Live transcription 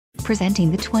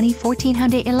presenting the 2014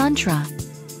 Hyundai Elantra.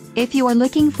 If you are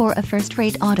looking for a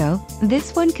first-rate auto,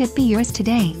 this one could be yours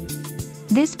today.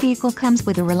 This vehicle comes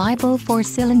with a reliable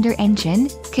 4-cylinder engine,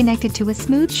 connected to a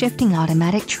smooth shifting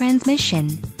automatic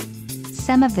transmission.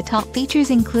 Some of the top features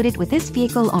included with this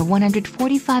vehicle are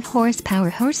 145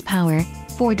 horsepower,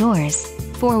 4 doors,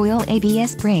 4-wheel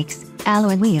ABS brakes,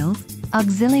 alloy wheels,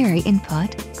 auxiliary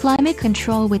input, climate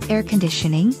control with air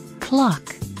conditioning,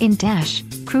 clock, in-dash,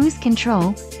 cruise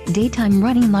control, daytime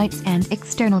running lights and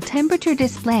external temperature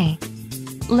display.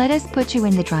 Let us put you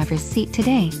in the driver's seat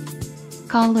today.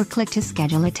 Call or click to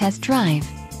schedule a test drive.